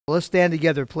Let's stand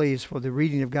together, please, for the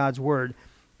reading of God's Word,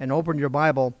 and open your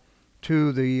Bible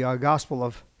to the Gospel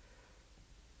of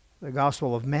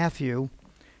Matthew,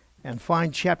 and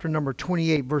find chapter number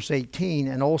 28, verse 18,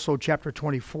 and also chapter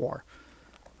 24.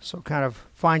 So kind of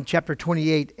find chapter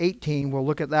 28, 18. We'll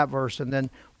look at that verse, and then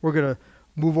we're going to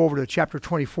move over to chapter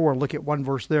 24 and look at one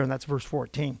verse there, and that's verse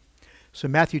 14. So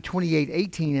Matthew 28,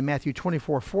 18 and Matthew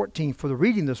 24, 14 for the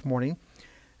reading this morning,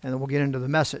 and then we'll get into the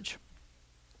message.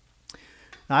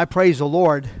 Now, I praise the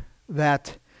Lord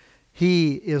that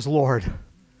He is Lord,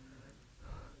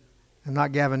 and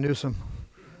not Gavin Newsom.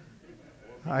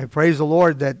 I praise the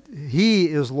Lord that He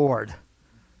is Lord,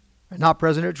 and not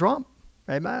President Trump.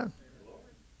 Amen.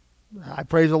 I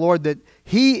praise the Lord that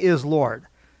He is Lord,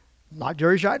 not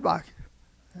Jerry Scheidbach.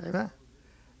 Amen.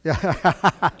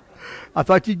 Yeah. I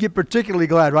thought you'd get particularly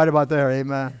glad right about there.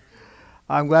 Amen.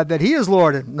 I'm glad that He is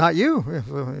Lord and not you.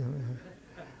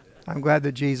 I'm glad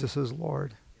that Jesus is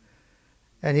Lord.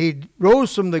 And He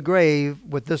rose from the grave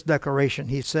with this declaration.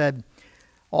 He said,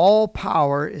 "All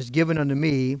power is given unto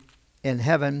me in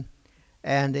heaven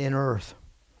and in earth."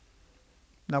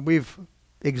 Now, we've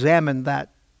examined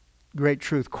that great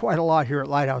truth quite a lot here at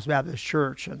Lighthouse Baptist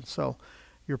Church, and so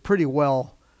you're pretty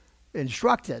well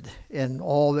instructed in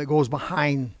all that goes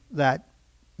behind that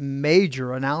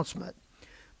major announcement.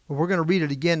 But we're going to read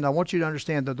it again. I want you to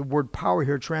understand that the word power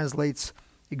here translates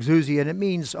exousia, and it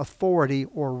means authority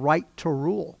or right to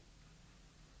rule.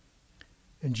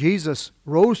 And Jesus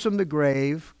rose from the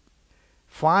grave,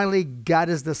 finally got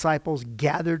His disciples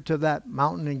gathered to that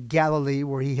mountain in Galilee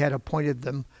where He had appointed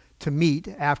them to meet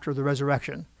after the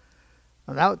resurrection.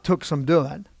 And that took some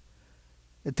doing.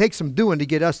 It takes some doing to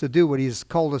get us to do what He's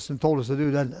called us and told us to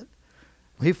do, doesn't it?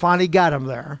 He finally got them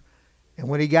there. And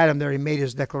when He got them there, He made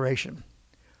His declaration.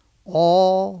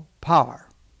 All power,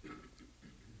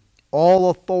 all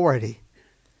authority,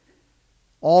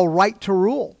 all right to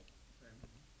rule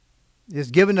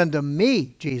is given unto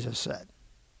me, Jesus said.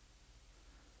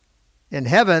 In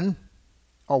heaven,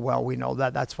 oh, well, we know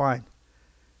that. That's fine.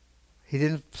 He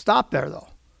didn't stop there, though.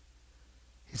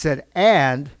 He said,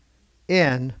 and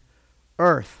in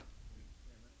earth.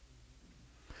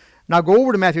 Now go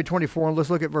over to Matthew 24 and let's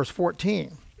look at verse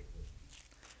 14,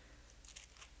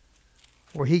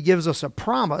 where He gives us a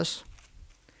promise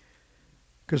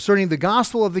concerning the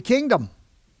gospel of the kingdom.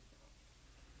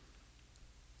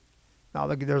 Now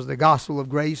there's the gospel of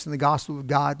grace and the gospel of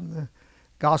God and the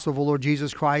gospel of the Lord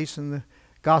Jesus Christ and the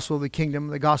gospel of the kingdom,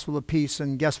 the gospel of peace,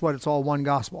 and guess what? It's all one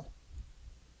gospel.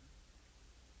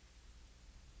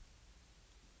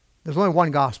 There's only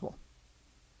one gospel.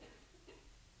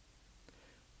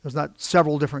 There's not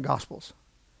several different gospels.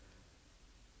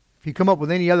 If you come up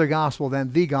with any other gospel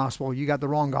than the gospel, you got the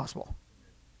wrong gospel.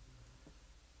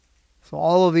 So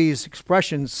all of these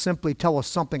expressions simply tell us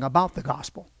something about the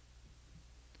gospel.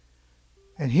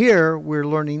 And here we're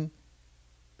learning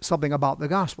something about the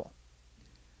gospel.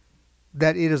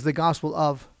 That it is the gospel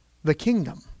of the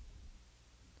kingdom.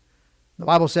 The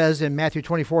Bible says in Matthew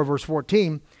 24 verse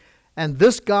 14, "And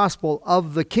this gospel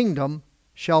of the kingdom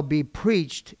shall be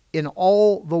preached in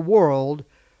all the world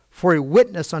for a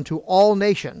witness unto all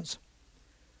nations."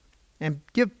 And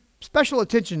give special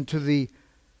attention to the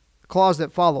clause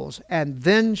that follows, "and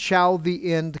then shall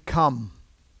the end come."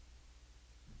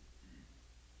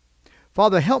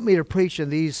 Father, help me to preach in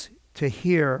these, to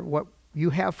hear what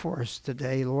You have for us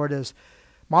today, Lord. As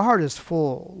my heart is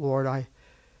full, Lord, I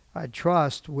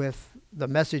trust with the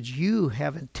message You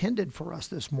have intended for us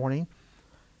this morning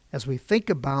as we think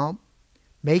about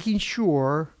making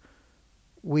sure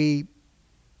we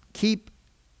keep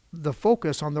the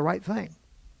focus on the right thing.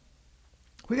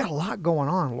 We got a lot going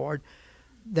on, Lord,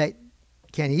 that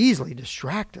can easily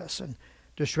distract us and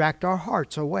distract our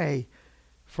hearts away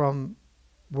from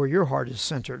where Your heart is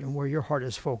centered and where Your heart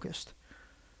is focused.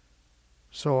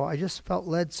 So I just felt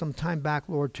led some time back,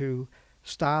 Lord, to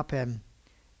stop and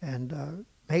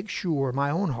make sure my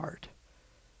own heart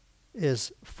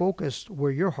is focused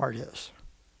where Your heart is.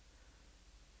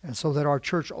 And so that our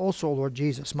church also, Lord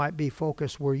Jesus, might be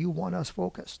focused where You want us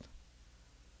focused.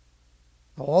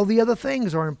 All the other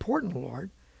things are important, Lord,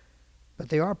 but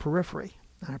they are periphery.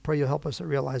 And I pray You'll help us to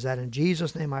realize that. In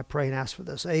Jesus' name I pray and ask for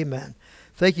this. Amen.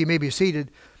 Thank you. You may be seated.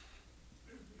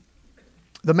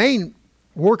 The main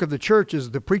work of the church is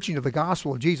the preaching of the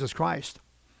gospel of Jesus Christ.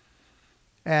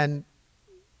 And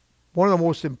one of the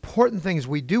most important things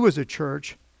we do as a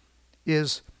church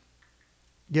is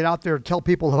get out there and tell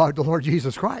people about the Lord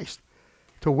Jesus Christ,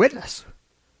 to witness,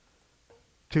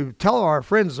 to tell our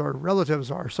friends, our relatives,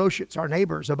 our associates, our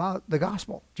neighbors about the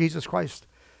gospel, Jesus Christ's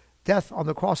death on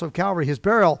the cross of Calvary, His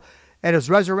burial, and His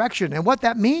resurrection, and what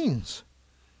that means.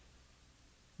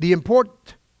 the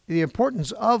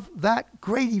importance of that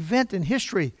great event in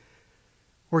history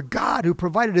where God, who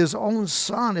provided his own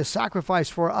Son as sacrifice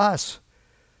for us,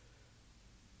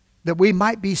 that we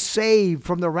might be saved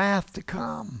from the wrath to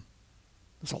come.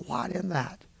 There's a lot in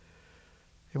that.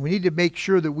 And we need to make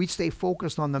sure that we stay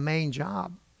focused on the main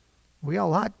job. We got a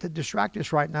lot to distract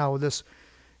us right now with this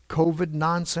COVID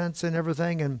nonsense and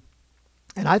everything. And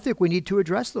I think we need to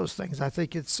address those things. I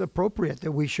think it's appropriate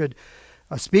that we should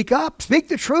speak up, speak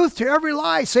the truth to every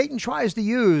lie Satan tries to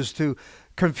use to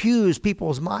confuse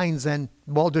people's minds and,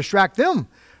 well, distract them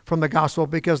from the gospel.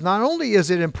 Because not only is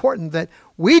it important that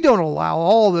we don't allow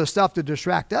all this stuff to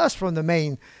distract us from the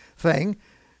main thing,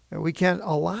 we can't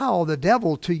allow the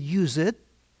devil to use it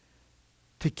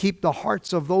to keep the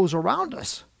hearts of those around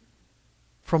us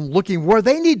from looking where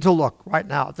they need to look right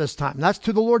now at this time. That's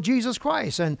to the Lord Jesus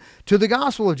Christ and to the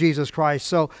gospel of Jesus Christ.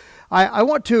 So I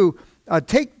want to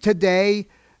take today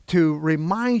to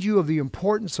remind you of the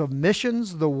importance of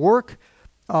missions, the work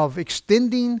of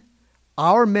extending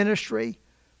our ministry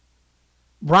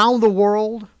around the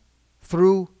world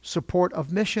through support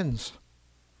of missions.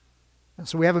 And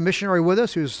so we have a missionary with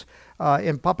us who's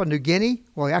in Papua New Guinea.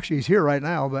 Well, actually he's here right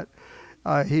now, but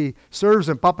he serves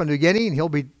in Papua New Guinea, and he'll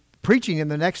be preaching in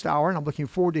the next hour, and I'm looking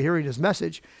forward to hearing his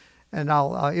message. And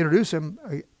I'll introduce him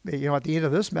at the end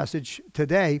of this message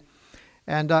today.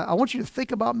 And I want you to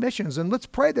think about missions, and let's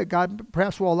pray that God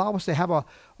perhaps will allow us to have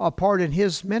a part in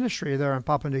his ministry there in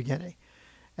Papua New Guinea.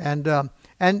 And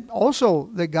also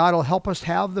that God will help us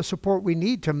have the support we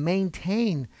need to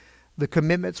maintain the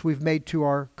commitments we've made to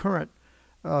our current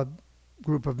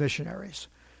group of missionaries.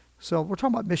 So we're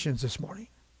talking about missions this morning.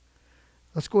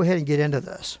 Let's go ahead and get into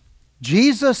this.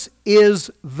 Jesus is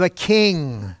the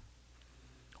King.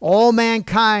 All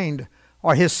mankind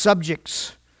are his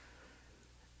subjects.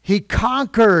 He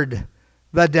conquered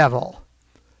the devil,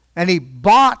 and he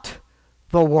bought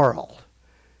the world.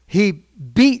 He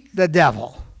beat the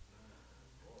devil,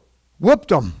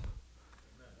 whooped him,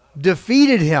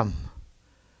 defeated him,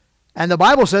 and the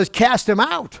Bible says cast him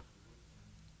out.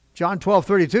 John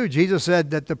 12:32, Jesus said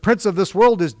that the prince of this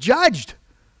world is judged,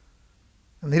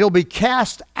 and he'll be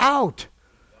cast out.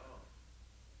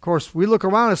 Of course, we look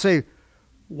around and say,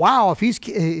 wow, if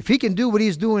he can do what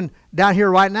he's doing down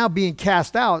here right now, being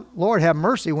cast out, Lord have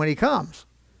mercy when he comes.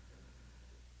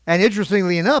 And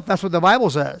interestingly enough, that's what the Bible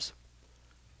says.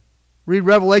 Read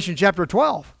Revelation chapter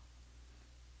 12.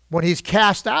 When he's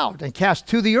cast out and cast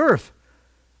to the earth,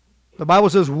 the Bible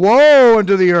says, woe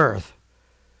unto the earth.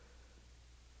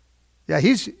 Yeah,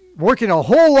 he's working a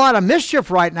whole lot of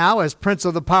mischief right now as prince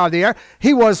of the power of the air.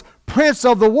 He was prince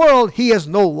of the world. He is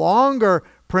no longer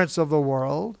prince of the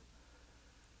world.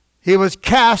 He was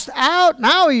cast out.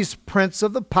 Now he's prince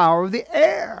of the power of the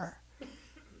air.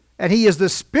 And he is the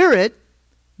spirit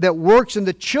that works in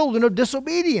the children of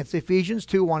disobedience. Ephesians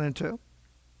 2:1 and 2.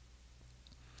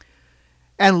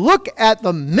 And look at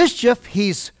the mischief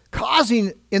he's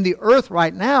causing in the earth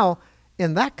right now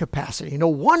in that capacity. No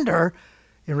wonder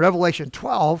in Revelation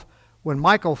 12, when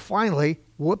Michael finally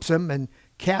whoops him and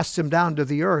casts him down to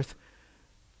the earth,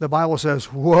 the Bible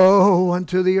says, woe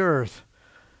unto the earth,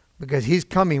 because he's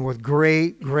coming with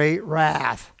great, great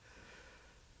wrath.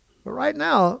 But right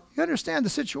now, you understand the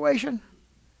situation?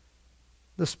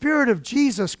 The Spirit of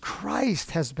Jesus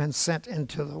Christ has been sent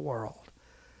into the world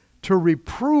to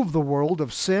reprove the world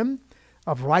of sin,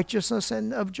 of righteousness,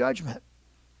 and of judgment.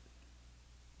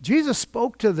 Jesus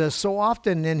spoke to this so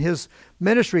often in his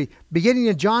ministry, beginning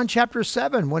in John chapter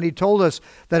 7, when he told us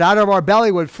that out of our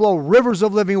belly would flow rivers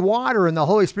of living water, and the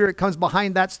Holy Spirit comes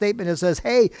behind that statement and says,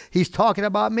 hey, he's talking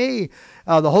about me.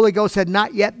 The Holy Ghost had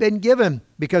not yet been given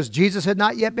because Jesus had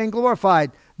not yet been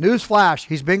glorified. Newsflash,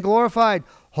 he's been glorified.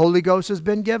 Holy Ghost has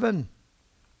been given.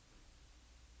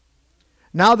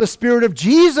 Now the Spirit of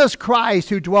Jesus Christ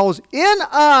who dwells in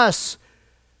us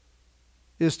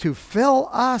is to fill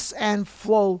us and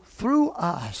flow through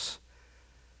us.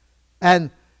 And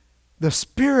the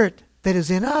Spirit that is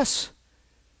in us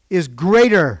is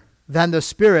greater than the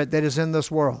spirit that is in this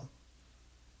world.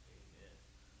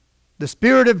 The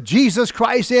Spirit of Jesus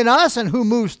Christ in us and who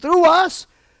moves through us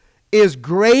is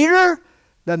greater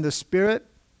than the spirit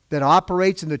that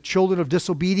operates in the children of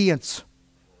disobedience.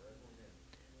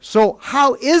 So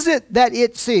how is it that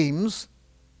it seems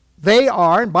they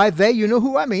are, and by they you know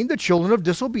who I mean, the children of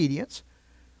disobedience,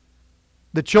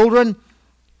 the children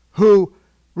who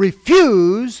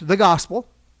refuse the gospel,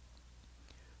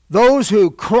 those who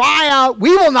cry out,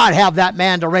 we will not have that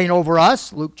man to reign over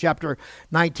us, Luke chapter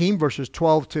 19, verses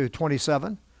 12 to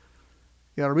 27.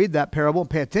 You got to read that parable and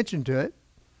pay attention to it.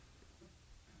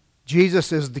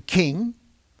 Jesus is the king.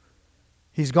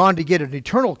 He's gone to get an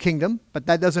eternal kingdom, but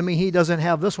that doesn't mean he doesn't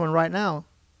have this one right now.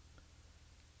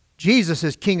 Jesus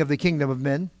is king of the kingdom of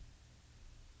men.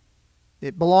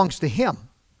 It belongs to him.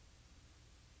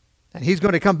 And he's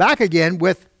going to come back again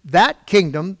with that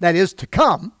kingdom that is to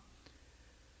come.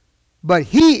 But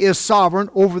he is sovereign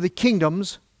over the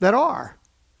kingdoms that are.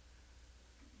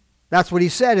 That's what he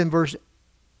said in verse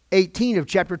 18 of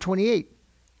chapter 28.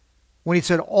 When he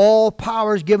said, all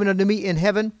power is given unto me in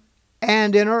heaven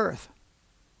and in earth.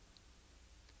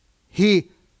 He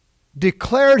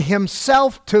declared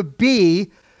himself to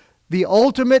be the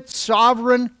ultimate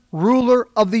sovereign ruler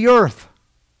of the earth.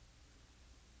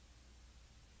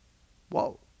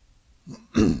 Whoa.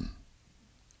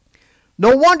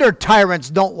 No wonder tyrants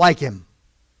don't like him.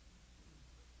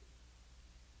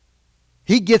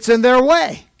 He gets in their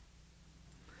way.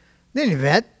 In any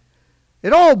event,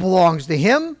 it all belongs to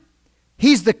him.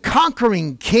 He's the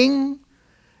conquering king,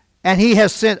 and he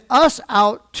has sent us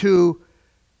out to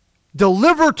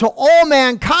deliver to all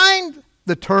mankind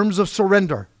the terms of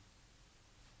surrender.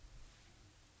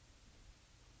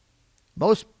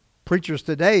 Most preachers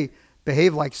today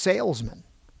behave like salesmen,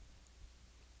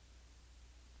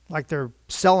 like they're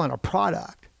selling a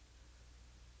product.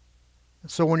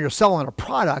 So when you're selling a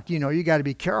product, you got to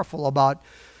be careful about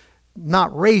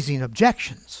not raising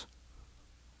objections.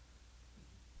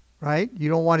 Right?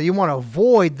 You want to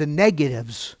avoid the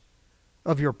negatives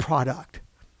of your product.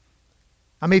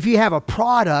 I mean, if you have a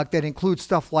product that includes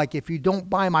stuff like, if you don't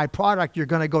buy my product, you're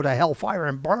going to go to hellfire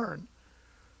and burn.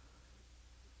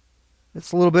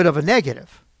 It's a little bit of a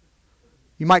negative.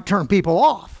 You might turn people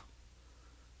off.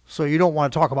 So you don't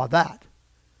want to talk about that.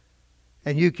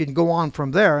 And you can go on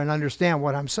from there and understand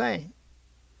what I'm saying.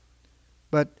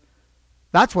 But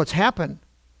that's what's happened.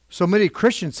 So many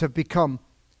Christians have become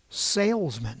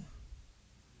salesmen.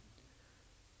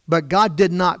 But God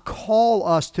did not call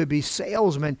us to be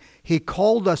salesmen. He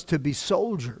called us to be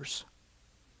soldiers.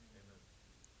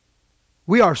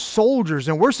 We are soldiers,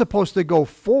 and we're supposed to go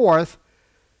forth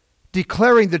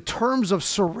declaring the terms of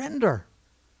surrender.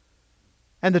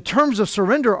 And the terms of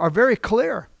surrender are very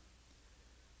clear.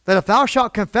 That if thou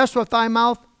shalt confess with thy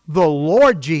mouth the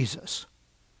Lord Jesus,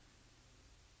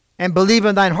 and believe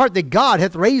in thine heart that God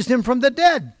hath raised him from the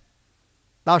dead,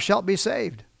 thou shalt be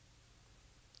saved.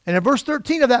 And in verse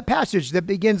 13 of that passage that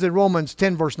begins in Romans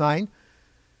 10 verse 9,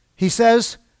 he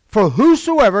says, for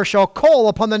whosoever shall call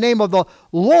upon the name of the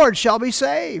Lord shall be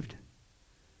saved.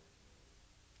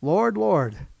 Lord,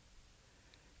 Lord.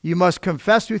 You must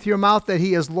confess with your mouth that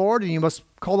he is Lord, and you must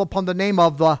call upon the name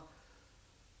of the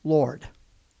Lord.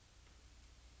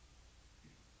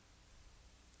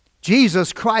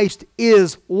 Jesus Christ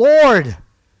is Lord.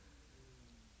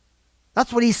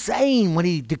 That's what he's saying when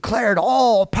he declared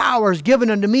all power is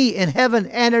given unto me in heaven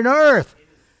and in earth.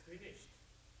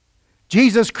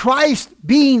 Jesus Christ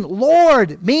being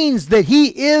Lord means that he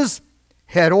is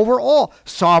head over all,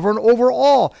 sovereign over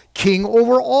all, king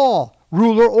over all,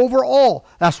 ruler over all.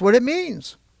 That's what it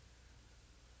means.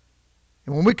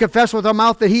 And when we confess with our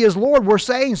mouth that he is Lord, we're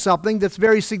saying something that's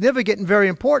very significant and very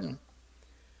important.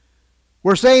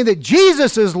 We're saying that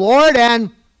Jesus is Lord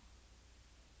and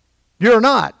you're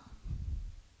not.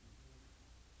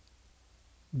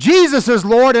 Jesus is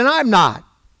Lord and I'm not.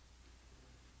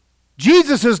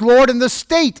 Jesus is Lord and the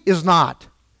state is not.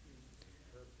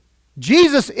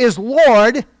 Jesus is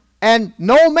Lord and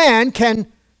no man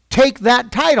can take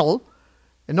that title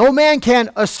and no man can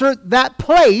assert that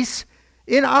place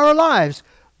in our lives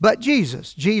but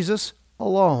Jesus. Jesus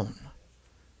alone.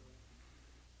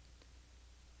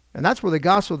 And that's where the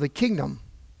gospel of the kingdom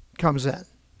comes in.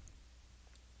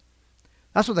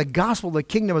 That's what the gospel of the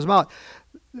kingdom is about.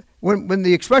 When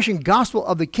the expression gospel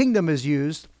of the kingdom is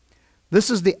used, this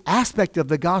is the aspect of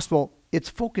the gospel it's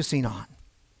focusing on.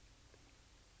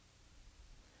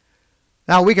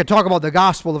 Now we could talk about the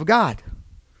gospel of God.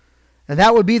 And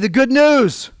that would be the good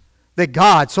news that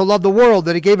God so loved the world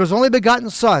that he gave his only begotten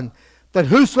Son, that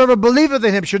whosoever believeth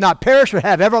in him should not perish but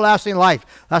have everlasting life.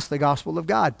 That's the gospel of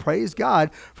God. Praise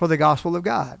God for the gospel of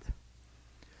God.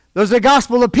 There's the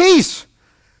gospel of peace,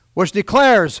 which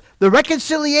declares the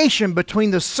reconciliation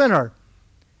between the sinner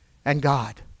and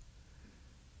God.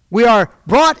 We are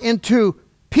brought into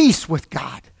peace with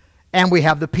God, and we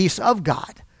have the peace of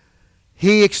God.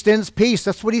 He extends peace.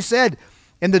 That's what he said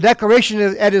in the declaration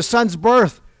at his Son's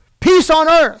birth. Peace on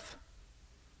earth.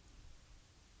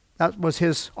 That was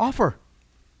his offer.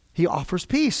 He offers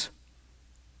peace.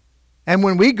 And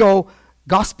when we go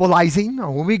gospelizing,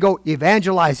 or when we go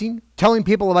evangelizing, telling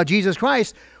people about Jesus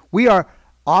Christ, we are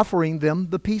offering them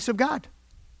the peace of God.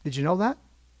 Did you know that?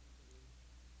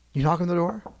 You knock on the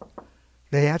door,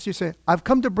 they answer you, say, I've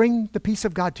come to bring the peace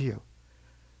of God to you.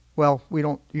 Well, we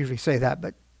don't usually say that,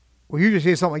 but we usually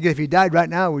say something like, if you died right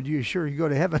now, would you sure you go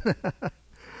to heaven?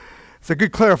 It's a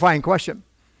good clarifying question.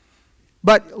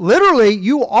 But literally,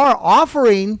 you are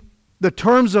offering the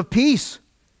terms of peace,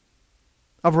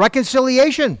 of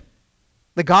reconciliation,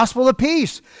 the gospel of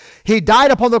peace. He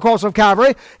died upon the cross of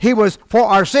Calvary. He was for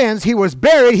our sins. He was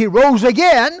buried. He rose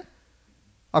again,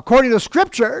 according to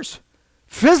Scriptures,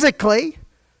 physically,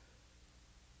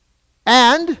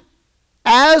 and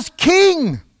as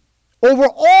king over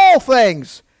all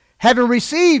things, having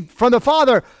received from the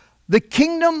Father the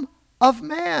kingdom of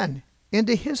man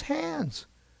into his hands.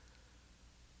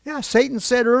 Yeah, Satan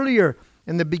said earlier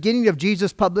in the beginning of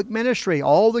Jesus' public ministry,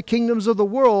 all the kingdoms of the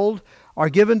world are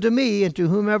given to me and to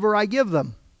whomever I give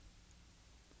them.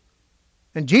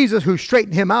 And Jesus, who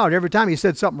straightened him out every time he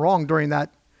said something wrong during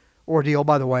that ordeal,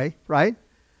 by the way, right?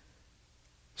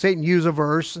 Satan used a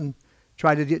verse and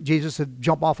tried to get Jesus to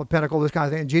jump off a pinnacle, this kind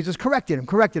of thing. And Jesus corrected him.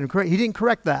 He didn't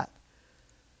correct that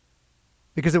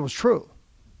because it was true.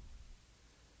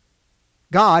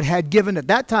 God had given, at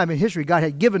that time in history, God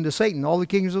had given to Satan all the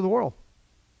kingdoms of the world.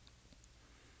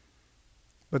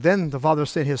 But then the Father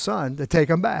sent his Son to take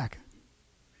them back.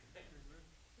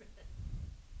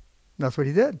 That's what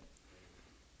he did.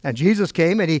 And Jesus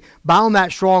came and he bound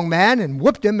that strong man and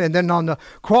whipped him, and then on the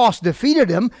cross defeated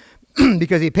him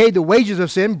because he paid the wages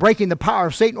of sin, breaking the power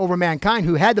of Satan over mankind,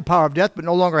 who had the power of death but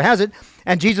no longer has it.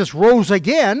 And Jesus rose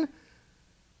again,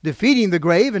 defeating the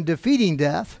grave and defeating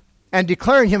death, and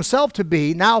declaring himself to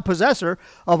be now possessor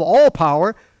of all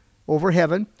power over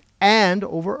heaven and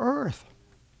over earth.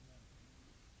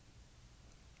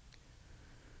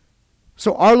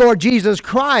 So our Lord Jesus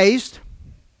Christ,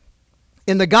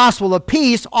 in the gospel of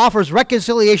peace, offers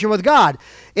reconciliation with God.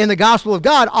 In the gospel of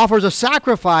God, offers a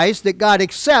sacrifice that God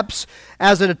accepts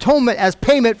as an atonement, as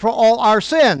payment for all our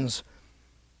sins.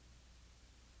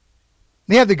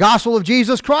 We have the gospel of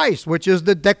Jesus Christ, which is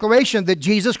the declaration that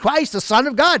Jesus Christ, the Son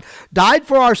of God, died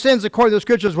for our sins according to the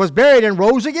Scriptures, was buried and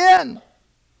rose again.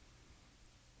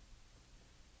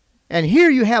 And here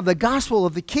you have the gospel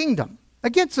of the kingdom.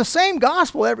 Again, it's the same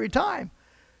gospel every time.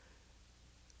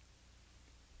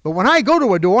 But when I go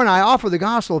to a door and I offer the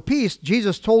gospel of peace,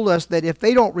 Jesus told us that if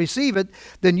they don't receive it,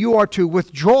 then you are to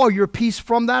withdraw your peace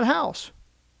from that house.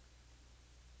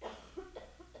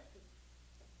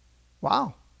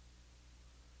 Wow.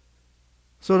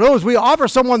 So those, we offer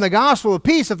someone the gospel of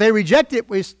peace. If they reject it,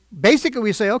 we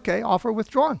say, okay, offer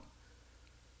withdrawn.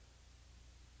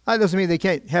 That doesn't mean they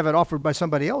can't have it offered by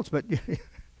somebody else, but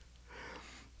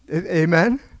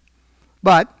amen.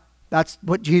 But that's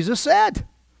what Jesus said.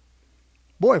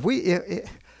 Boy,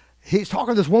 he's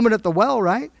talking to this woman at the well,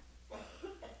 right?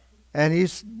 And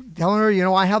he's telling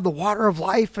her, I have the water of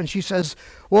life. And she says,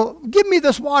 well, give me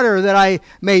this water that I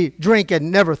may drink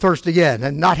and never thirst again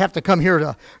and not have to come here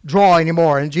to draw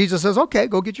anymore. And Jesus says, okay,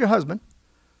 go get your husband.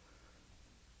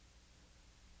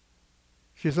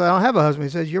 She said, I don't have a husband.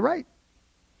 He says, you're right.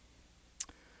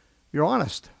 You're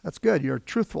honest. That's good. You're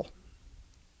truthful.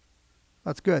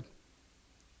 That's good.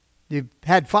 You've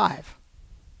had 5.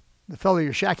 The fellow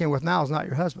you're shacking with now is not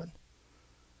your husband.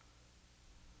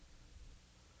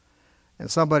 And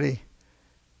somebody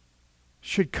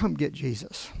should come get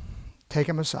Jesus, take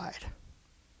him aside,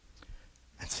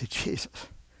 and say, Jesus,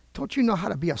 don't you know how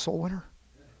to be a soul winner?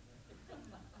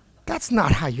 That's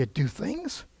not how you do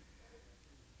things.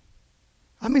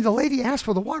 I mean, the lady asked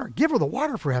for the water. Give her the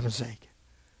water, for heaven's sake.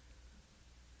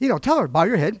 Tell her, bow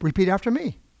your head, repeat after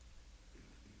me.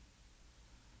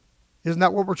 Isn't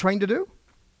that what we're trained to do?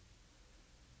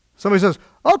 Somebody says,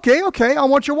 okay, I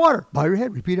want your water. Bow your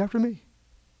head, repeat after me.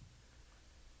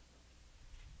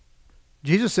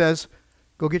 Jesus says,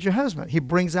 go get your husband. He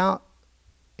brings out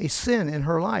a sin in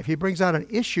her life. He brings out an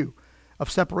issue of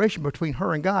separation between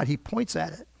her and God. He points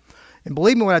at it. And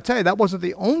believe me when I tell you, that wasn't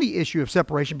the only issue of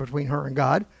separation between her and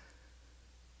God.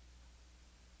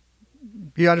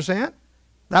 You understand?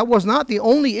 That was not the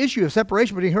only issue of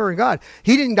separation between her and God.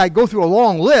 He didn't go through a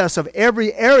long list of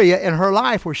every area in her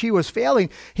life where she was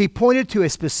failing. He pointed to a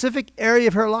specific area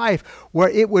of her life where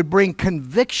it would bring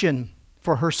conviction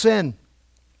for her sin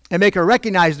and make her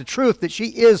recognize the truth that she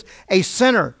is a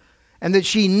sinner and that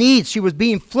she was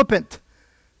being flippant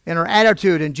in her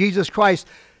attitude. And Jesus Christ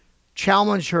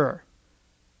challenged her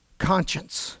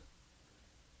conscience.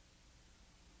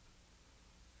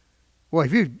 Well,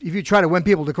 if you try to win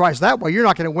people to Christ that way, you're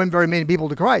not going to win very many people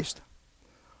to Christ.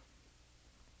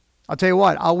 I'll tell you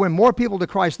what, I'll win more people to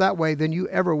Christ that way than you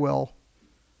ever will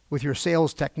with your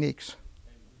sales techniques.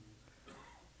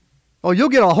 Oh, you'll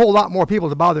get a whole lot more people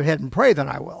to bow their head and pray than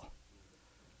I will.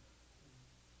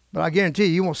 But I guarantee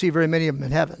you won't see very many of them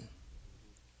in heaven.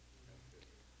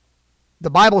 the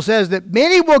Bible says that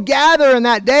many will gather in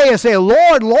that day and say,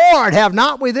 Lord, Lord, have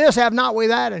not we this, have not we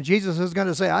that? And Jesus is going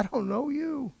to say, I don't know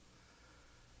you.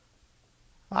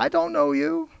 I don't know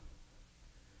you.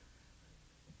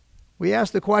 We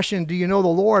ask the question, do you know the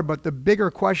Lord? But the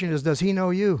bigger question is, does he know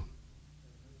you?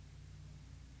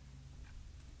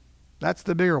 That's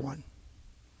the bigger one.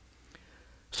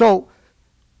 So,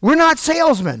 we're not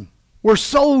salesmen. We're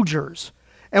soldiers.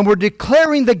 And we're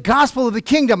declaring the gospel of the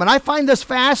kingdom. And I find this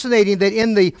fascinating that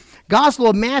in the Gospel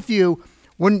of Matthew,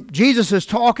 when Jesus is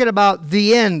talking about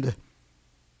the end,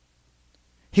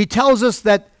 he tells us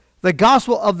that the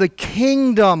gospel of the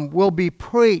kingdom will be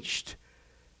preached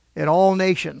in all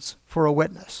nations for a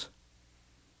witness.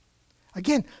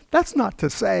 Again, that's not to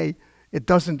say it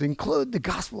doesn't include the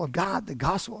gospel of God, the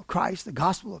gospel of Christ, the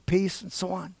gospel of peace, and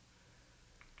so on.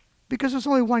 Because there's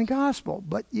only one gospel.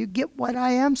 But you get what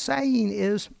I am saying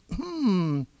is,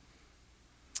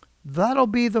 that'll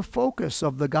be the focus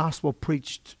of the gospel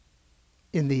preached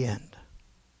in the end.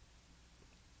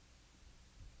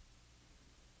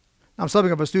 I'm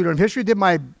something of a student of history. Did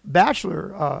my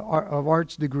Bachelor of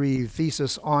Arts degree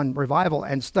thesis on revival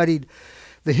and studied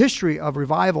the history of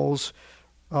revivals,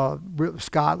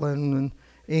 Scotland and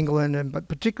England, but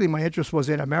particularly my interest was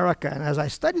in America. And as I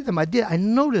studied them, I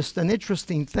noticed an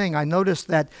interesting thing. I noticed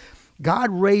that God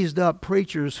raised up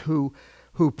preachers who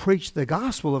preached the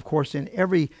gospel, of course, in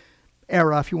every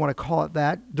era, if you want to call it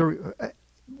that,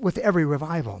 with every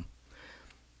revival.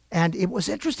 And it was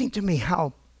interesting to me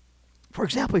how, for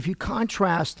example, if you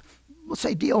contrast, let's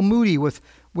say, D.L. Moody with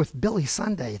Billy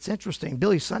Sunday, it's interesting.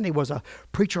 Billy Sunday was a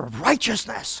preacher of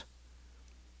righteousness.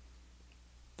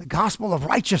 The gospel of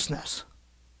righteousness.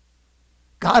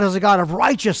 God is a God of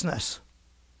righteousness.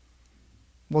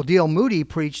 Well, D.L. Moody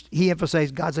he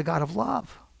emphasized God's a God of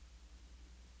love.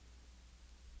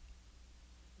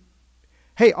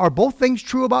 Hey, are both things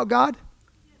true about God?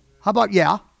 How about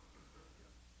yeah?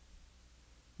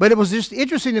 But it was just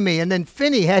interesting to me. And then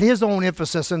Finney had his own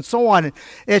emphasis and so on.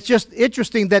 It's just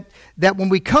interesting that when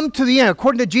we come to the end,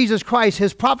 according to Jesus Christ,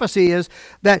 his prophecy is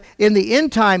that in the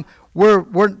end time,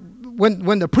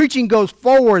 when the preaching goes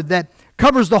forward that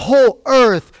covers the whole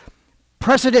earth,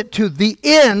 precedent to the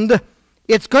end,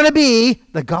 it's going to be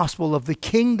the gospel of the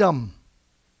kingdom.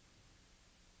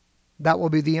 That will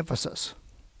be the emphasis.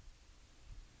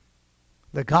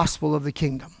 The gospel of the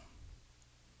kingdom.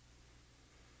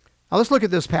 Now let's look at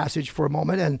this passage for a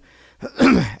moment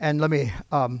and let me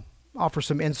offer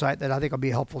some insight that I think will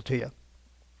be helpful to you.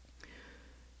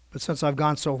 But since I've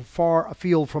gone so far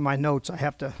afield from my notes, I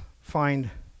have to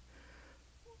find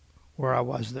where I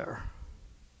was there.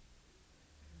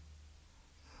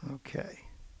 Okay.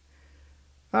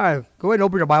 All right, go ahead and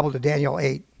open your Bible to Daniel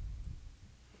 8.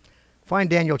 Find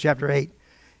Daniel chapter 8.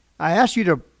 I ask you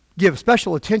to give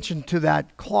special attention to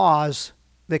that clause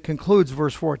that concludes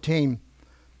verse 14.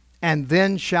 And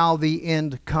then shall the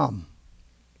end come.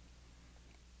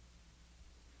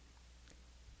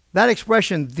 That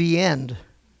expression, the end,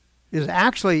 is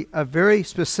actually a very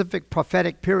specific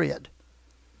prophetic period.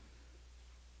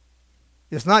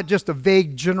 It's not just a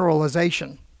vague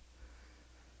generalization.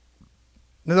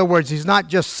 In other words, he's not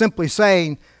just simply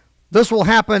saying, this will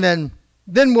happen and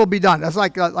then we'll be done. That's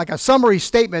like a summary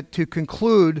statement to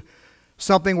conclude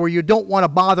something where you don't want to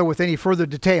bother with any further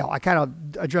detail. I kind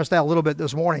of addressed that a little bit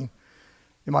this morning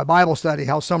in my Bible study,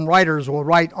 how some writers will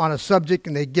write on a subject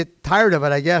and they get tired of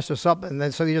it, I guess, or something, and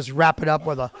then so they just wrap it up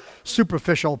with a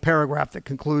superficial paragraph that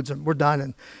concludes and we're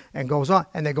done and goes on,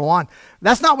 and they go on.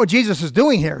 That's not what Jesus is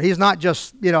doing here. He's not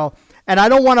just, and I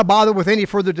don't want to bother with any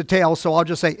further details, so I'll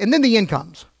just say, and then the end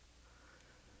comes.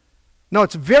 No,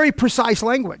 it's very precise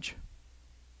language.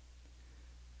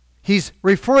 He's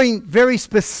referring very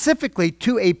specifically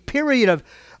to a period of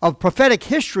prophetic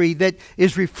history that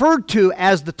is referred to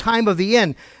as the time of the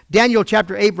end. Daniel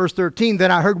chapter 8 verse 13,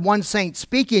 then I heard one saint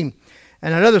speaking,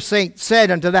 and another saint said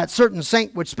unto that certain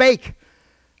saint which spake,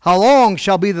 how long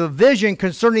shall be the vision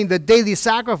concerning the daily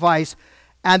sacrifice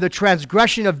and the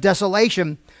transgression of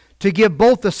desolation, to give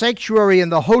both the sanctuary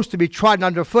and the host to be trodden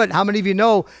underfoot? How many of you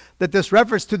know that this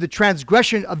reference to the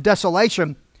transgression of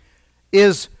desolation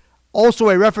is also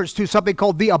a reference to something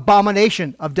called the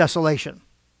abomination of desolation?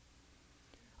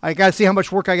 I got to see how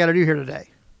much work I got to do here today.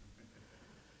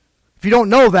 If you don't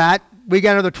know that, we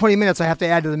got another 20 minutes I have to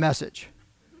add to the message.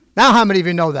 Now how many of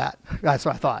you know that? That's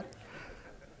what I thought.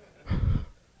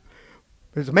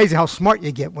 It's amazing how smart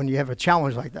you get when you have a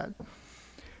challenge like that.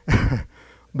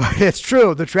 But it's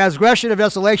true. The transgression of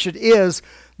desolation is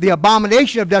the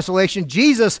abomination of desolation.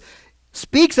 Jesus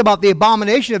speaks about the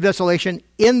abomination of desolation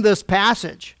in this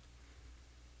passage.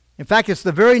 In fact, it's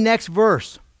the very next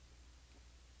verse.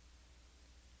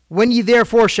 When ye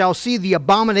therefore shall see the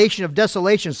abomination of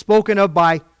desolation spoken of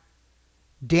by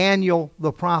Daniel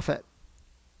the prophet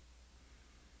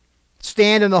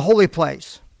stand in the holy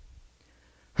place,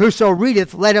 whoso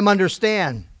readeth, let him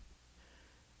understand.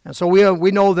 And so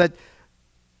we know that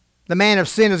the man of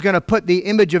sin is going to put the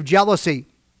image of jealousy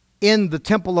in the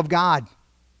temple of God.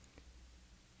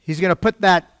 He's going to put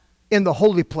that in the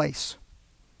holy place.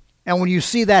 And when you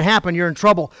see that happen, you're in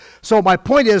trouble. So my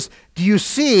point is, do you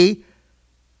see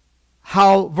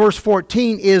how verse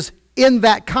 14 is in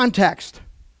that context?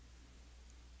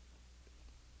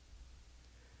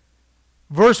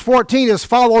 Verse 14 is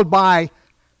followed by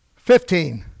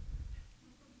 15.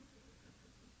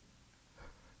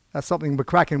 That's something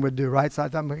McCracken would do, right? So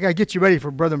I'm going to get you ready for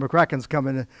Brother McCracken's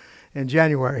coming in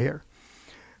January here.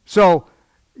 So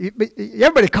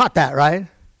everybody caught that, right?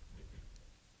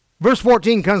 Verse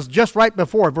 14 comes just right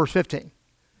before verse 15.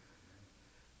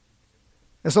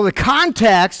 And so the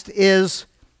context is,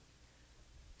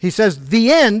 he says,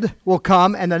 the end will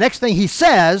come, and the next thing he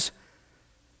says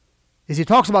is he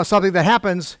talks about something that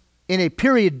happens in a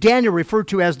period Daniel referred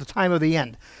to as the time of the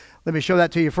end. Let me show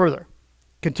that to you further.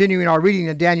 Continuing our reading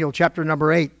in Daniel chapter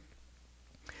number 8.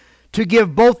 To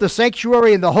give both the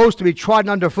sanctuary and the host to be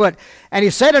trodden underfoot. And he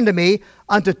said unto me,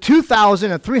 unto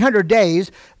 2,300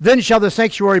 days, then shall the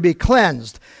sanctuary be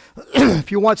cleansed.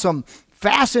 If you want some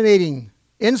fascinating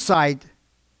insight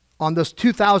on this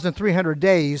 2,300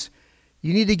 days,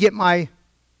 you need to get my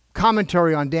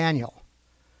commentary on Daniel.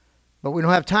 But we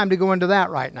don't have time to go into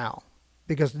that right now,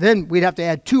 because then we'd have to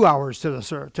add 2 hours to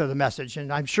the message,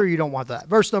 and I'm sure you don't want that.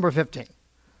 Verse number 15.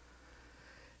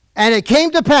 And it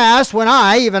came to pass, when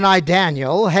I, even I,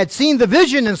 Daniel, had seen the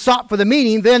vision and sought for the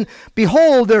meaning, then,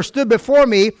 behold, there stood before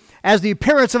me as the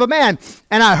appearance of a man.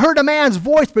 And I heard a man's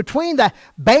voice between the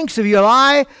banks of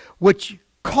Eli, which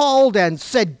called and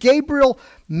said, Gabriel,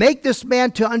 make this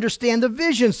man to understand the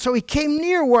vision. So he came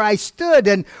near where I stood,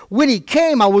 and when he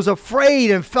came, I was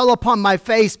afraid and fell upon my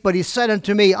face. But he said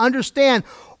unto me, understand,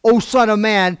 O son of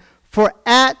man, for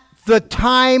at the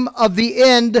time of the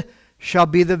end shall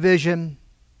be the vision.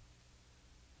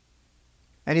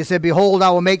 And he said, behold, I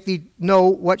will make thee know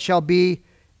what shall be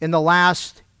in the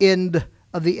last end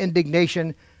of the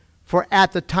indignation, for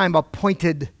at the time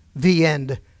appointed the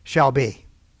end shall be.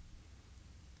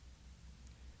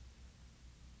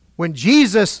 When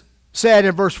Jesus said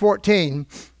in verse 14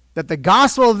 that the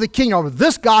gospel of the kingdom, or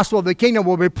this gospel of the kingdom,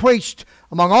 will be preached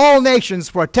among all nations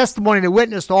for a testimony and a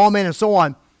witness to all men and so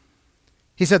on,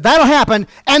 he said that'll happen,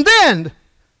 and then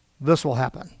this will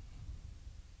happen.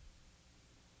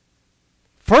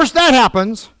 First that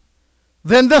happens,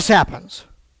 then this happens.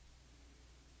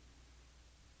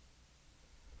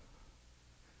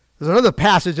 There's another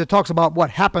passage that talks about what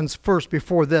happens first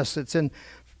before this. It's in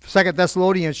 2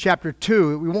 Thessalonians chapter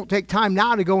 2. We won't take time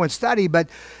now to go and study, but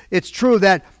it's true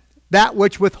that that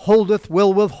which withholdeth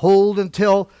will withhold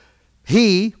until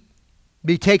he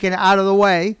be taken out of the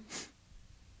way.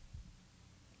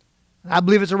 I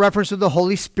believe it's a reference to the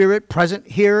Holy Spirit present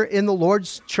here in the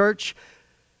Lord's church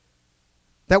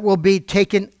that will be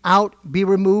taken out, be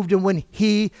removed, and when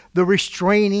he, the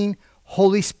restraining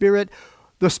Holy Spirit,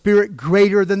 the Spirit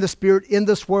greater than the Spirit in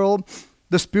this world,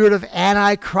 the spirit of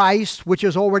Antichrist, which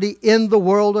is already in the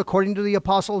world, according to the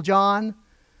Apostle John,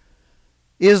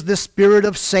 is the spirit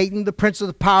of Satan, the prince of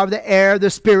the power of the air, the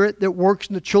spirit that works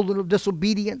in the children of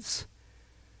disobedience.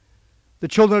 The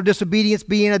children of disobedience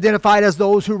being identified as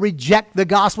those who reject the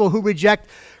gospel, who reject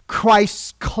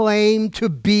Christ's claim to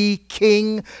be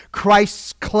king,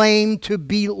 Christ's claim to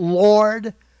be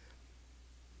Lord.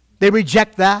 They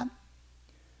reject that.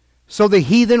 So the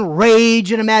heathen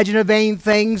rage and imagine vain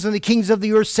things, and the kings of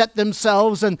the earth set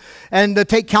themselves and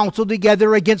take counsel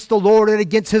together against the Lord and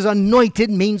against his anointed,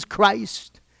 means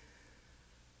Christ.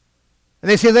 And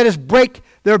they say, let us break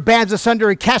their bands asunder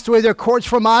and cast away their cords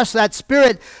from us. That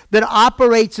spirit that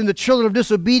operates in the children of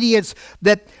disobedience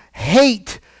that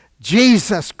hate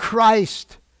Jesus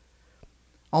Christ.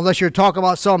 Unless you're talking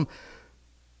about some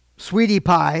sweetie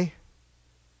pie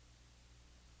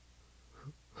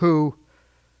who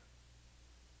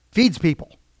feeds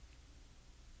people.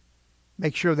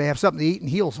 Make sure they have something to eat and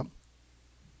heals them.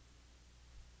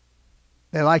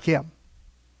 They like him.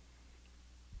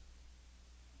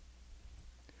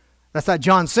 That's that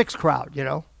John 6 crowd, you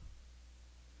know.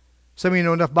 Some of you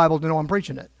know enough Bible to know I'm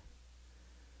preaching it.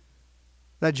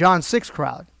 That John 6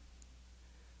 crowd.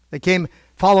 They came,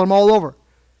 followed him all over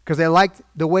because they liked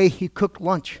the way he cooked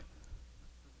lunch.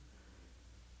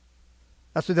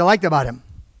 That's what they liked about him.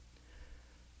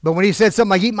 But when he said something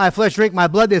like, eat my flesh, drink my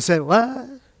blood, they said, what?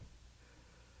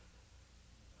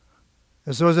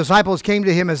 And so his disciples came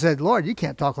to him and said, Lord, you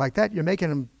can't talk like that. You're making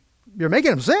them you're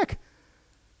making them sick.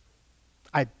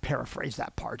 I paraphrase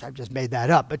that part. I've just made that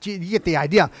up. But you get the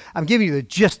idea. I'm giving you the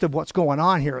gist of what's going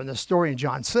on here in this story in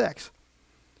John 6.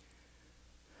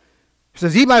 He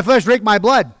says, eat my flesh, drink my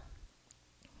blood.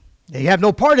 You have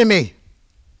no part in me.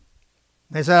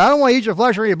 They said, I don't want to eat your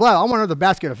flesh or your blood. I want another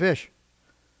basket of fish.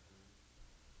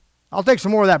 I'll take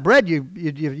some more of that bread you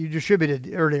distributed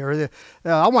earlier.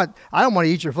 I don't want to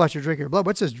eat your flesh or drink your blood.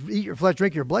 What's this eat your flesh,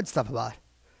 drink your blood stuff about?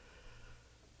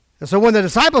 And so when the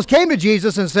disciples came to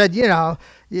Jesus and said,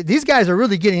 these guys are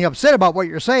really getting upset about what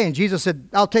you're saying, Jesus said,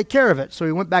 I'll take care of it. So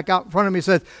he went back out in front of him. He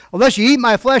said, unless you eat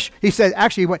my flesh, he said,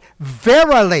 actually he went,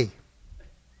 verily.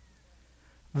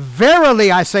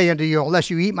 Verily I say unto you, unless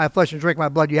you eat my flesh and drink my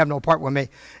blood, you have no part with me.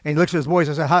 And he looks at his boys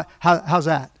and says, how's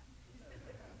that?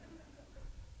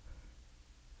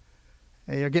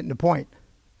 And you're getting the point.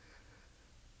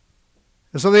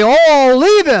 And so they all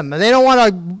leave him, and they don't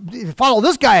want to follow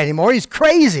this guy anymore. He's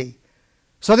crazy.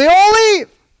 So they all leave.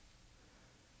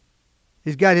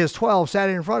 He's got his 12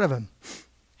 standing in front of him.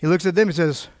 He looks at them and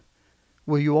says,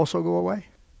 will you also go away?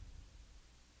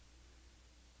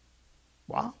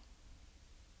 Wow.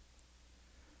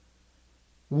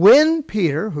 When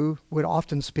Peter, who would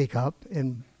often speak up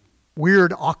in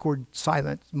weird, awkward,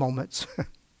 silent moments,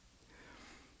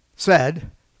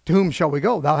 said, to whom shall we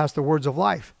go? Thou hast the words of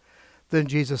life. Then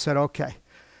Jesus said, okay,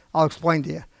 I'll explain to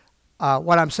you.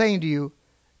 What I'm saying to you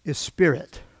is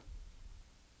spirit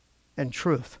and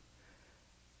truth.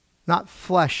 Not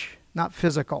flesh, not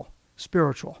physical,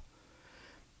 spiritual.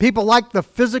 People like the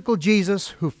physical Jesus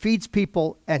who feeds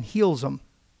people and heals them.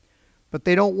 But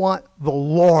they don't want the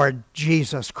Lord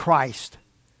Jesus Christ.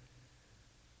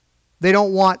 They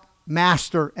don't want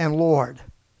Master and Lord.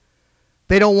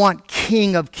 They don't want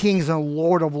King of Kings and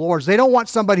Lord of Lords. They don't want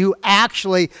somebody who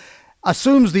actually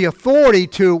assumes the authority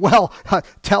to,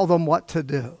 tell them what to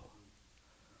do.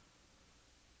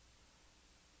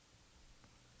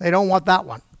 They don't want that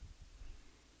one.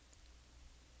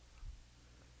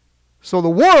 So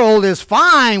the world is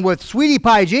fine with sweetie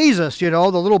pie Jesus, the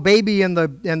little baby in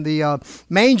the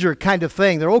manger kind of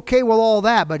thing. They're okay with all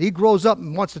that, but he grows up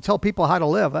and wants to tell people how to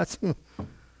live. That's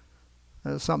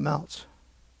something else.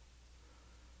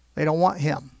 They don't want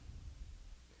him.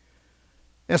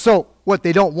 And so what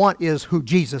they don't want is who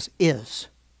Jesus is,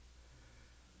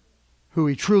 who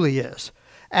he truly is.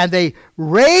 And they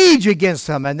rage against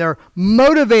him, and they're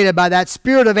motivated by that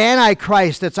spirit of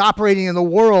Antichrist that's operating in the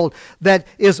world that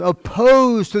is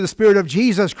opposed to the spirit of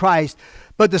Jesus Christ.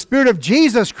 But the spirit of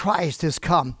Jesus Christ has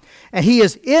come, and he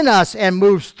is in us and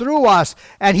moves through us,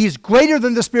 and he's greater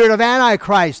than the spirit of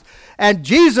Antichrist. And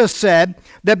Jesus said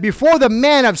that before the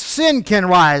man of sin can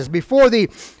rise, before the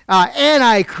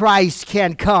Antichrist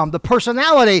can come, the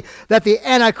personality that the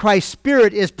Antichrist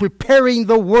spirit is preparing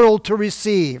the world to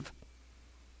receive,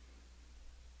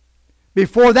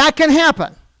 before that can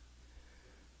happen,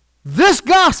 this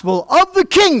gospel of the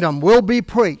kingdom will be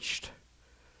preached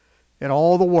in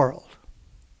all the world.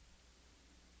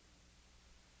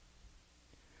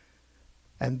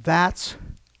 And that's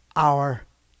our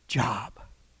job.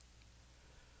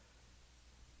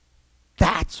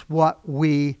 That's what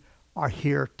we are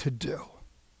here to do.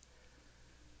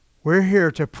 We're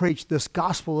here to preach this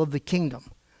gospel of the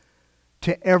kingdom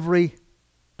to every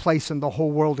place in the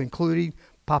whole world, including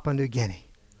Papua New Guinea,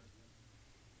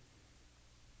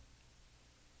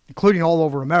 including all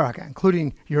over America,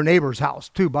 including your neighbor's house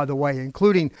too, by the way,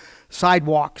 including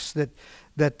sidewalks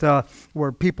that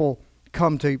where people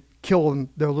come to kill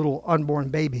their little unborn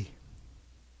baby.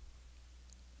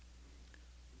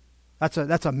 That's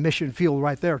a mission field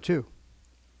right there too.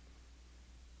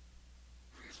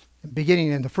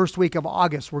 Beginning in the first week of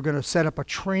August, we're going to set up a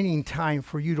training time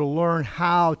for you to learn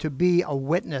how to be a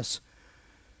witness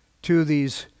to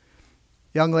these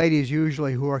young ladies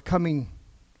usually who are coming,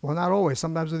 well, not always,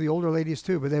 sometimes they're the older ladies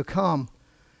too, but they'll come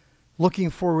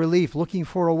looking for relief, looking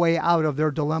for a way out of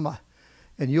their dilemma,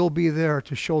 and you'll be there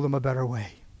to show them a better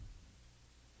way.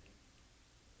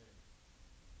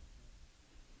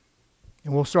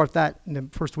 And we'll start that in the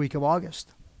first week of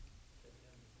August.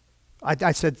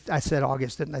 I said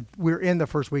August, didn't I? We're in the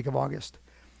first week of August.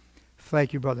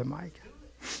 Thank you, Brother Mike.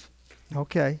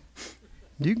 Okay.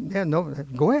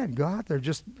 Go ahead. Go out there.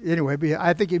 Anyway,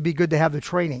 I think it'd be good to have the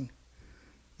training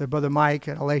that Brother Mike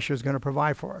and Alicia is going to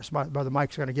provide for us. Brother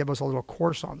Mike's going to give us a little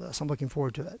course on this. I'm looking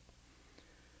forward to it.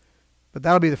 But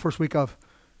that'll be the first week of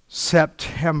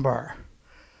September.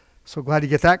 So glad to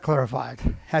get that clarified.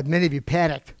 Had many of you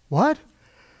panicked. What?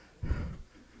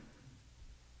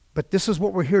 But this is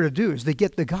what we're here to do, is to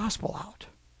get the gospel out.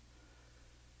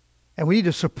 And we need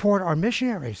to support our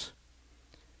missionaries.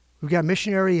 We've got a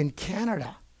missionary in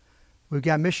Canada. We've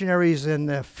got missionaries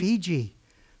in Fiji.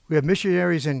 We have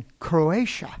missionaries in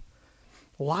Croatia,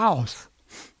 Laos.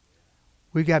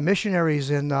 We've got missionaries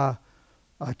in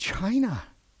China.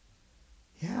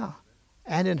 Yeah.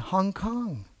 And in Hong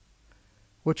Kong,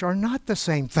 which are not the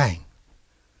same thing.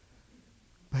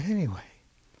 But anyway,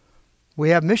 we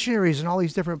have missionaries in all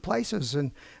these different places,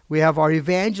 and we have our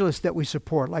evangelists that we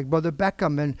support, like Brother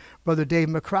Beckham and Brother Dave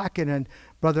McCracken and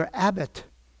Brother Abbott.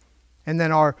 And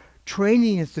then our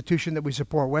training institution that we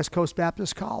support, West Coast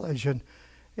Baptist College. And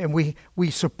we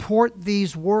support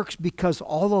these works because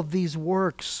all of these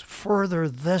works further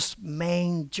this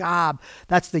main job.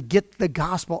 That's to get the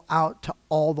gospel out to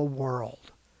all the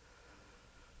world.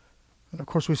 And of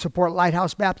course, we support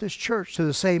Lighthouse Baptist Church to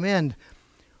the same end.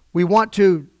 We want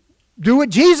to do what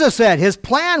Jesus said. His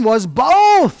plan was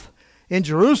both in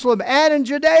Jerusalem and in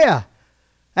Judea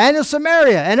and in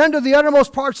Samaria and under the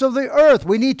uttermost parts of the earth.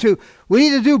 We need to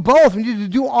do both. We need to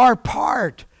do our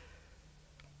part.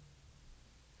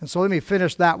 And so let me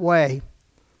finish that way.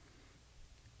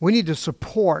 We need to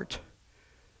support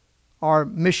our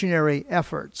missionary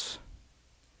efforts,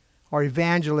 our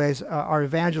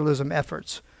evangelism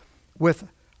efforts with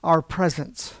our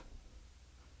presence.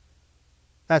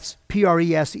 That's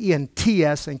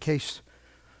P-R-E-S-E-N-T-S, in case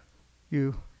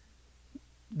you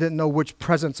didn't know which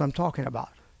presence I'm talking about.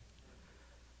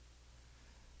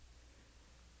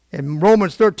 In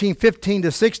Romans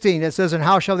 13:15-16, it says, "And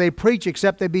how shall they preach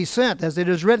except they be sent? As it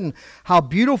is written, how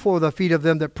beautiful are the feet of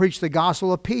them that preach the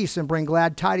gospel of peace and bring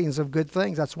glad tidings of good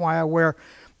things." That's why I wear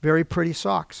very pretty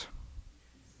socks.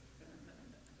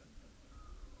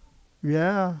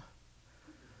 Yeah.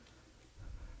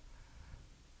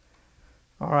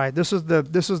 All right, this is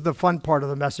the fun part of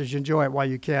the message. Enjoy it while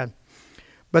you can.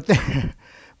 But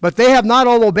they have not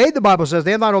all obeyed, the Bible says. They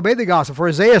have not obeyed the gospel. For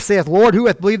Isaiah saith, "Lord, who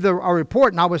hath believed our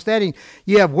report? Notwithstanding,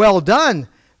 ye have well done,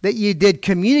 that ye did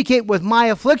communicate with my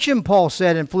affliction," Paul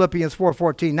said in Philippians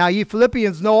 4:14. "Now ye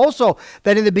Philippians know also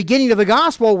that in the beginning of the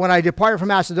gospel, when I departed from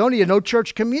Macedonia, no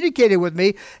church communicated with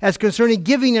me as concerning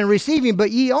giving and receiving,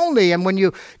 but ye only." And when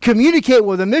you communicate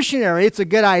with a missionary, it's a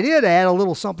good idea to add a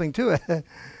little something to it.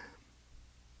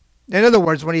 In other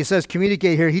words, when he says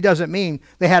communicate here, he doesn't mean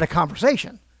they had a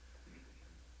conversation.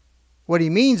 What he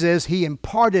means is they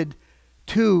imparted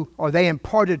to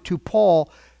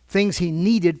Paul things he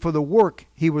needed for the work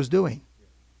he was doing.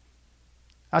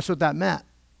 That's what that meant.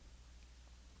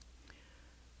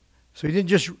 So he didn't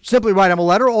just simply write him a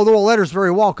letter, although a letter is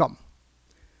very welcome.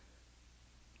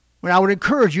 And I would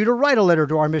encourage you to write a letter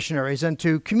to our missionaries and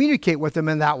to communicate with them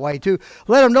in that way, to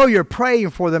let them know you're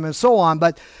praying for them and so on.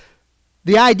 But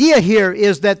the idea here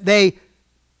is that they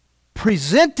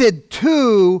presented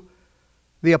to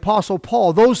the Apostle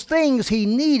Paul those things he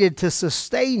needed to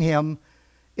sustain him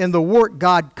in the work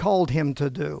God called him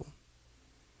to do.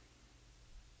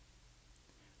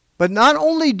 But not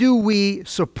only do we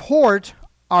support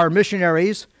our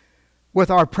missionaries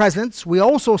with our presence, we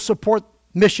also support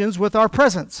missions with our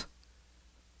presence.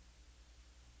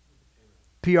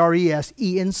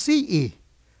 P-R-E-S-E-N-C-E.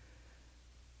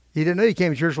 You didn't know you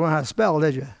came to church to learn how to spell,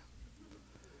 did you?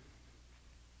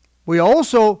 We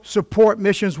also support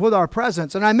missions with our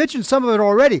presence. And I mentioned some of it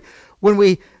already. When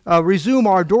we resume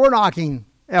our door knocking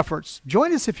efforts,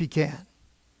 join us if you can.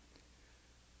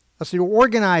 That's the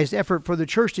organized effort for the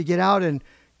church to get out and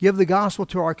give the gospel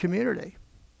to our community.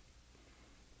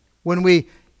 When we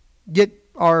get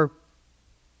our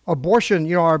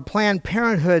abortion, our Planned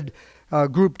Parenthood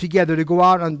group together to go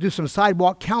out and do some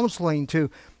sidewalk counseling to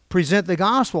present the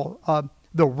gospel,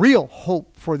 the real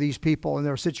hope for these people in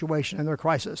their situation and their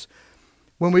crisis.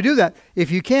 When we do that, if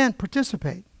you can,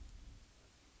 participate.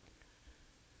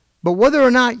 But whether or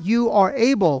not you are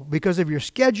able, because of your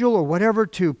schedule or whatever,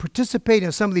 to participate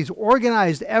in some of these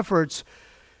organized efforts,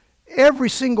 every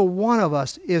single one of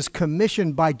us is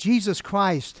commissioned by Jesus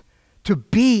Christ to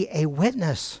be a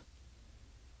witness.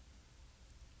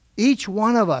 Each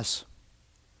one of us.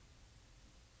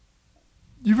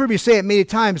 You've heard me say it many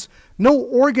times, no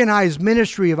organized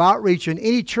ministry of outreach in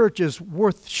any church is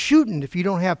worth shooting if you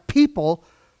don't have people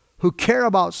who care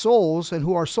about souls and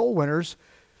who are soul winners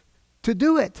to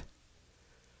do it.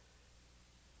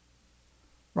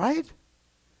 Right?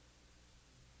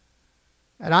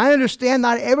 And I understand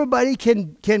not everybody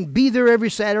can be there every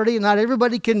Saturday, and not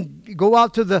everybody can go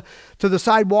out to the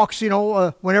sidewalks,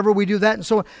 whenever we do that, and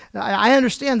so on. I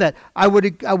understand that. I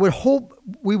would hope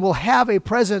we will have a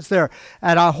presence there,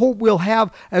 and I hope we'll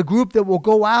have a group that will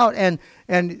go out and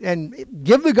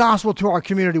give the gospel to our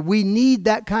community. We need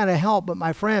that kind of help, but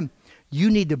my friend, you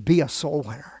need to be a soul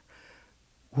winner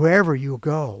wherever you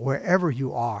go, wherever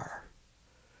you are.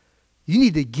 You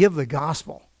need to give the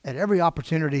gospel at every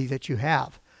opportunity that you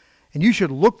have. And you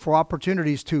should look for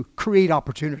opportunities to create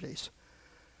opportunities.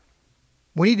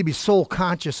 We need to be soul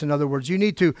conscious, in other words. You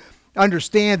need to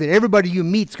understand that everybody you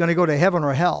meet is going to go to heaven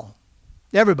or hell.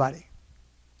 Everybody.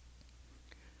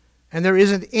 And there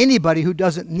isn't anybody who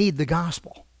doesn't need the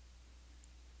gospel.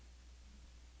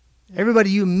 Everybody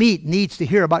you meet needs to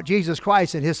hear about Jesus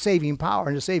Christ and His saving power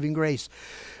and His saving grace.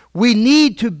 We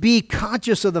need to be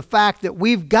conscious of the fact that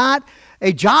we've got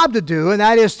a job to do, and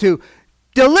that is to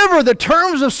deliver the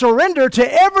terms of surrender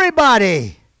to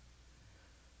everybody.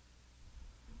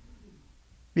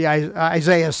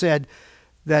 Isaiah said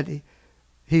that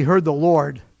he heard the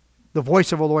Lord, the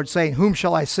voice of the Lord saying, "Whom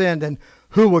shall I send, and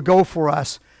who will go for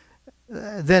us?"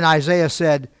 Then Isaiah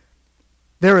said,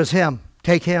 "There is Him,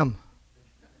 take Him."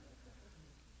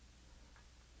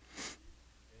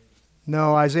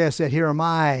 No, Isaiah said, "Here am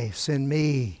I, send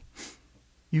me."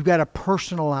 You've got to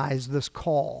personalize this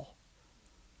call.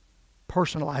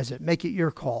 Personalize it. Make it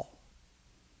your call.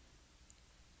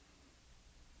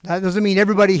 That doesn't mean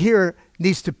everybody here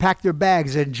needs to pack their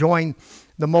bags and join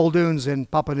the Muldoons in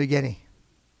Papua New Guinea.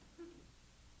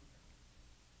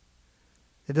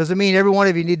 It doesn't mean every one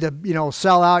of you need to,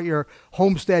 sell out your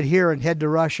homestead here and head to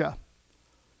Russia.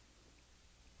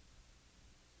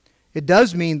 It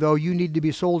does mean, though, you need to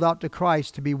be sold out to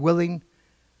Christ, to be willing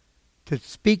to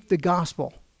speak the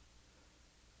gospel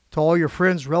to all your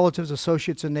friends, relatives,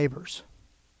 associates, and neighbors.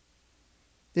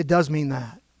 It does mean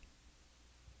that.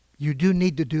 You do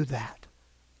need to do that.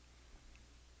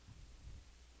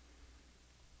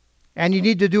 And you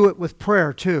need to do it with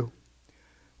prayer, too.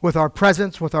 With our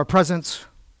presence, with our prayers.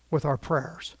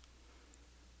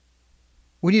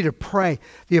 We need to pray.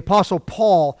 The Apostle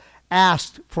Paul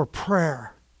asked for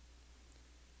prayer.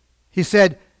 He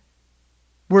said,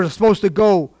 we're supposed to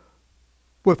go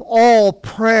with all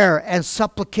prayer and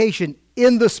supplication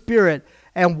in the Spirit,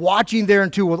 and watching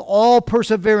thereunto with all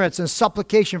perseverance and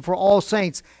supplication for all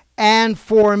saints and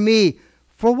for me.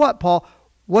 For what, Paul?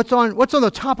 What's on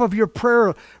the top of your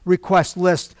prayer request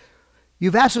list?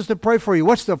 You've asked us to pray for you.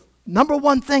 What's the number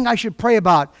one thing I should pray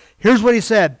about? Here's what he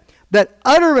said: that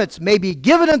utterance may be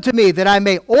given unto me, that I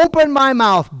may open my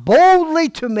mouth boldly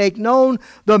to make known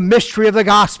the mystery of the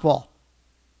gospel.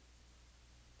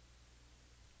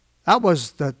 That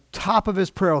was the top of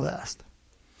his prayer list.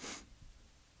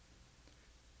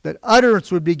 That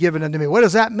utterance would be given unto me. What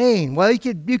does that mean? Well,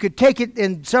 you could take it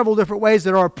in several different ways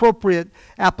that are appropriate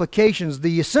applications.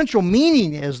 The essential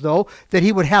meaning is, though, that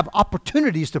he would have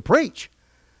opportunities to preach.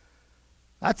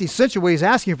 That's the essential way he's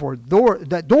asking for.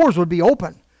 That doors would be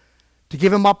open to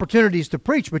give him opportunities to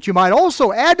preach. But you might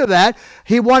also add to that,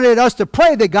 he wanted us to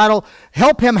pray that God will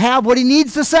help him have what he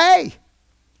needs to say.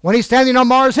 When he's standing on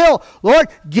Mars Hill, Lord,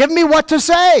 give me what to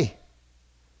say.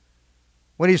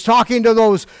 When he's talking to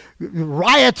those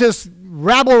riotous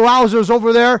rabble-rousers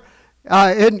over there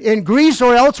in Greece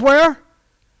or elsewhere,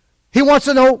 he wants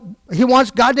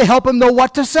God to help him know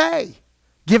what to say.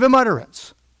 Give him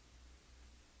utterance.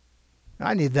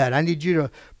 I need that. I need you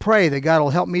to pray that God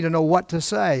will help me to know what to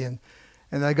say, and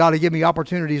that God will give me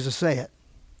opportunities to say it.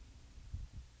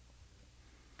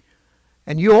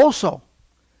 And you also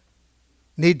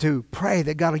need to pray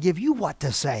that God will give you what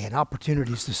to say and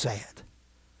opportunities to say it.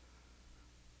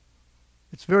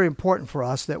 It's very important for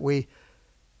us that we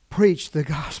preach the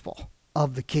gospel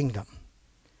of the kingdom.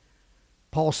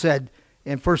 Paul said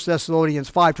in 1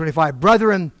 Thessalonians 5:25,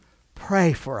 brethren,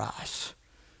 pray for us.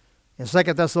 In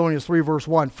 2 Thessalonians 3 verse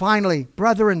 1, finally,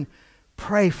 brethren,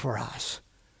 pray for us.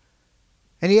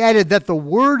 And he added that the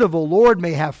word of the Lord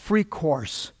may have free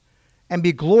course and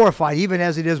be glorified even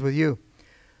as it is with you.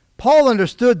 Paul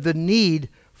understood the need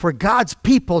for God's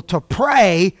people to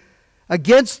pray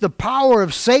against the power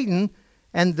of Satan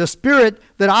and the spirit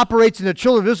that operates in the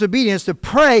children of disobedience, to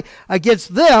pray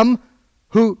against them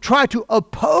who try to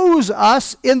oppose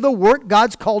us in the work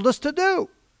God's called us to do.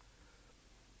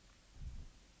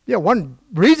 Yeah, one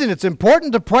reason it's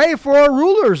important to pray for our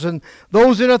rulers and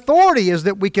those in authority is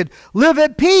that we could live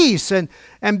at peace, and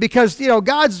because,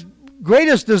 God's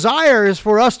greatest desire is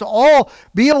for us to all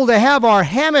be able to have our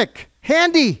hammock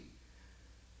handy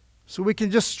so we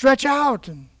can just stretch out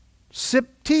and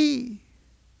sip tea.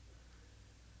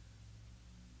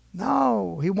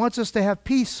 No, he wants us to have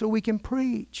peace so we can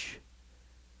preach,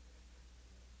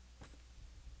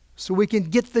 so we can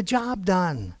get the job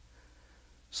done,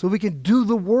 so we can do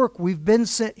the work we've been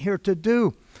sent here to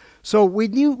do. So we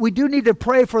do need to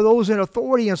pray for those in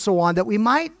authority and so on, that we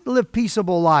might live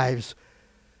peaceable lives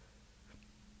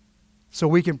so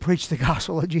we can preach the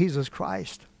gospel of Jesus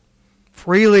Christ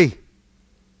freely,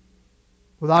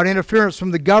 without interference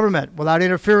from the government, without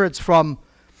interference from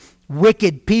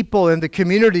wicked people in the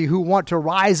community who want to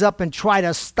rise up and try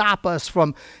to stop us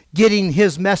from getting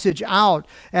his message out.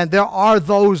 And there are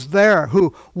those there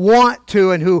who want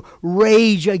to and who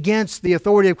rage against the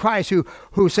authority of Christ,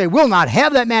 who say, we'll not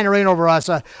have that man to reign over us.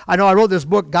 I know I wrote this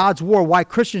book, God's War, Why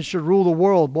Christians Should Rule the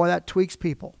World. Boy, that tweaks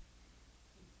people.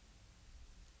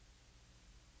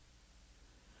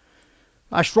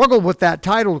 I struggled with that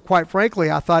title, quite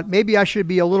frankly. I thought maybe I should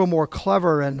be a little more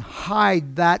clever and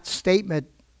hide that statement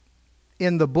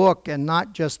in the book and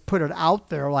not just put it out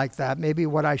there like that. Maybe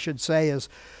what I should say is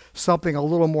something a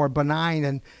little more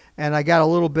benign, and I got a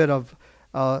little bit of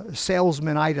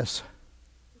salesmanitis.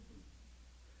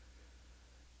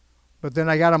 But then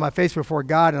I got on my face before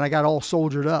God and I got all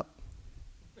soldiered up.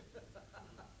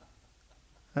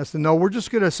 I said, no, we're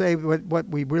just going to say what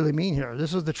we really mean here.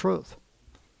 This is the truth.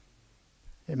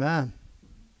 Amen.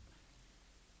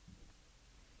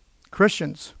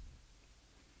 Christians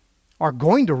are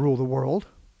going to rule the world.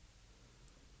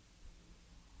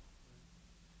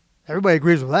 Everybody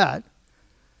agrees with that.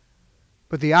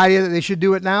 But the idea that they should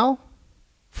do it now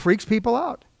freaks people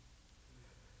out.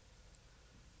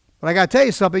 But I got to tell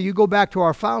you something. You go back to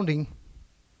our founding.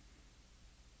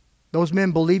 Those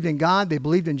men believed in God. They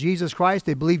believed in Jesus Christ.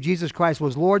 They believed Jesus Christ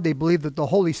was Lord. They believed that the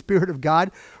Holy Spirit of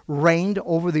God reigned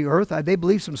over the earth. They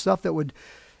believed some stuff that would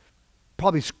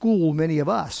probably school many of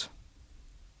us.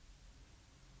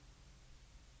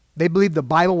 They believed the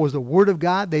Bible was the Word of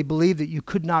God. They believed that you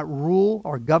could not rule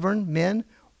or govern men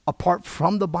apart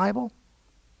from the Bible.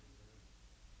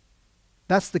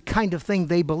 That's the kind of thing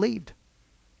they believed.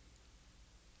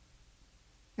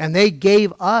 And they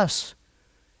gave us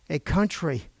a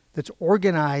country that's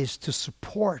organized to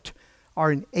support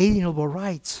our inalienable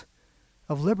rights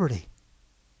of liberty.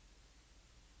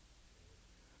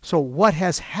 So what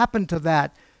has happened to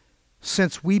that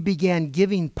since we began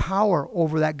giving power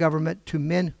over that government to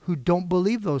men who don't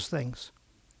believe those things?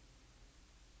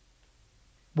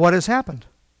 What has happened?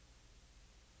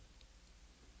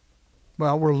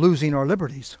 Well, we're losing our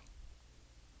liberties.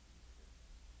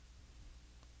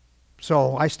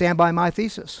 So I stand by my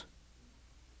thesis.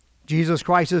 Jesus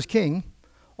Christ is king.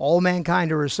 All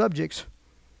mankind are his subjects.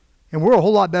 And we're a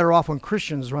whole lot better off when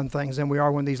Christians run things than we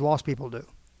are when these lost people do.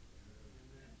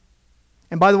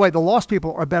 And by the way, the lost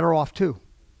people are better off too.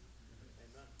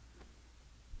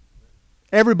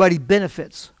 Everybody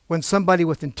benefits when somebody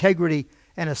with integrity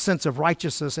and a sense of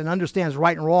righteousness and understands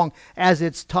right and wrong as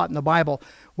it's taught in the Bible,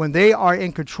 when they are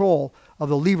in control of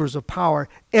the levers of power,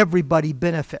 everybody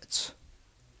benefits.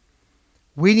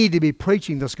 We need to be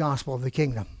preaching this gospel of the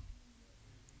kingdom.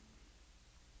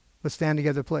 Let's stand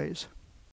together, please.